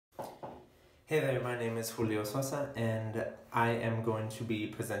Hey there, my name is Julio Sosa, and I am going to be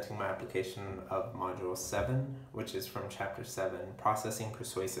presenting my application of Module 7, which is from Chapter 7, Processing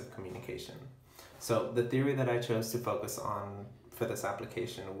Persuasive Communication. So the theory that I chose to focus on for this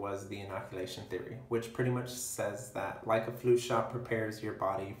application was the inoculation theory, which pretty much says that like a flu shot prepares your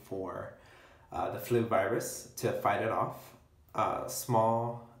body for the flu virus to fight it off,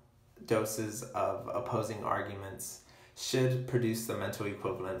 small doses of opposing arguments should produce the mental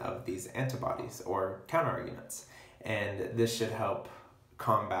equivalent of these antibodies or counterarguments, and this should help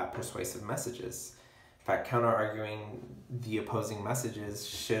combat persuasive messages. In fact, counterarguing the opposing messages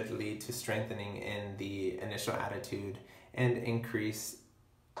should lead to strengthening in the initial attitude and increase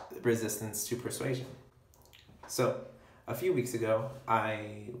resistance to persuasion. So, a few weeks ago,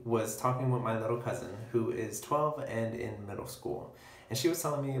 I was talking with my little cousin who is 12 and in middle school. And she was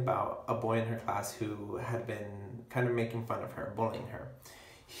telling me about a boy in her class who had been kind of making fun of her, bullying her.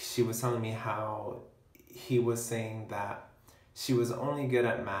 She was telling me how he was saying that she was only good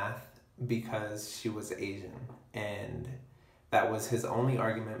at math because she was Asian. And that was his only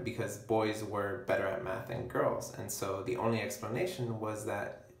argument because boys were better at math than girls. And so the only explanation was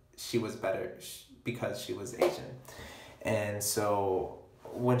that she was better because she was Asian. And so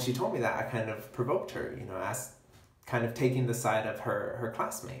when she told me that, I kind of provoked her, asked, kind of taking the side of her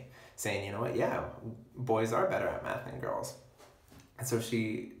classmate, saying, you know what, yeah, boys are better at math than girls. And so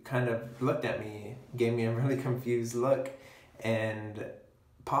she kind of looked at me, gave me a really confused look, and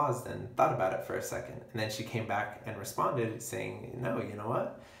paused and thought about it for a second. And then she came back and responded saying, no, you know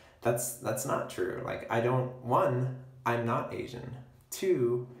what, that's not true. Like, one, I'm not Asian.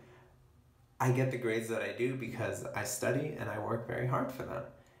 Two, I get the grades that I do because I study and I work very hard for them.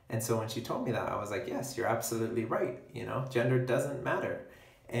 And so when she told me that, I was like, yes, you're absolutely right. Gender doesn't matter.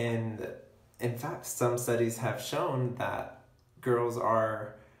 And in fact, some studies have shown that girls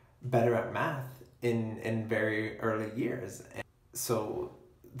are better at math in very early years. And so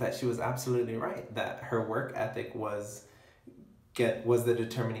that she was absolutely right, that her work ethic was the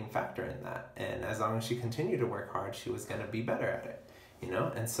determining factor in that. And as long as she continued to work hard, she was going to be better at it,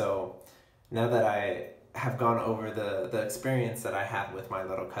 And so now that I have gone over the experience that I had with my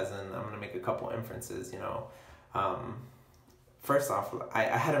little cousin, I'm going to make a couple inferences, First off, I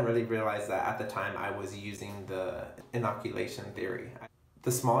hadn't really realized that at the time I was using the inoculation theory.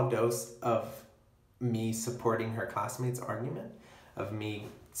 The small dose of me supporting her classmate's argument, of me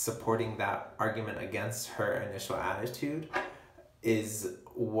supporting that argument against her initial attitude, is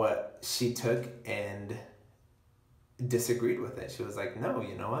what she took and disagreed with it. She was like, no,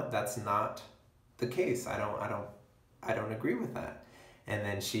 you know what, that's not the case. I don't agree with that. And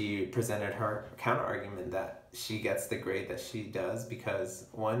then she presented her counter argument that she gets the grade that she does because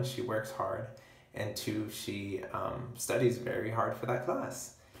one, she works hard, and two, she studies very hard for that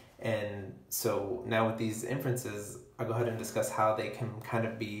class. And so now with these inferences, I'll go ahead and discuss how they can kind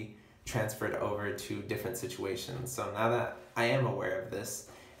of be transferred over to different situations. So now that I am aware of this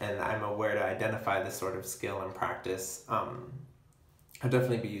and I'm aware to identify this sort of skill and practice, I'll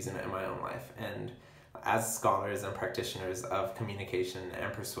definitely be using it in my own life. And as scholars and practitioners of communication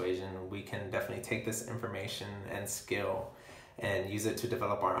and persuasion, we can definitely take this information and skill and use it to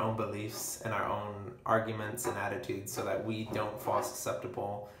develop our own beliefs and our own arguments and attitudes so that we don't fall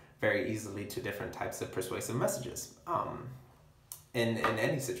susceptible very easily to different types of persuasive messages in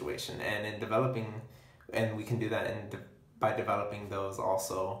any situation. And we can do that by developing those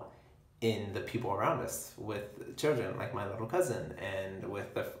also in the people around us, with children like my little cousin and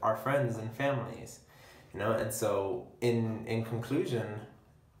with our friends and families, And so in conclusion,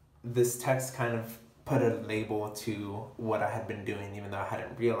 this text kind of put a label to what I had been doing, even though I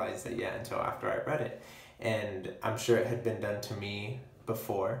hadn't realized it yet until after I read it. And I'm sure it had been done to me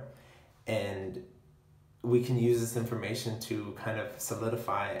before. And we can use this information to kind of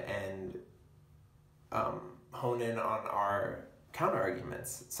solidify and hone in on our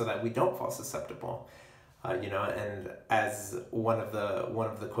counter-arguments so that we don't fall susceptible, and as one of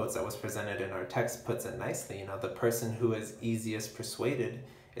the quotes that was presented in our text puts it nicely, the person who is easiest persuaded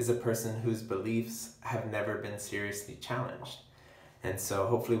is a person whose beliefs have never been seriously challenged. And so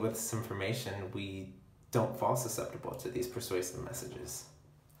hopefully with this information, we don't fall susceptible to these persuasive messages.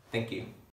 Thank you.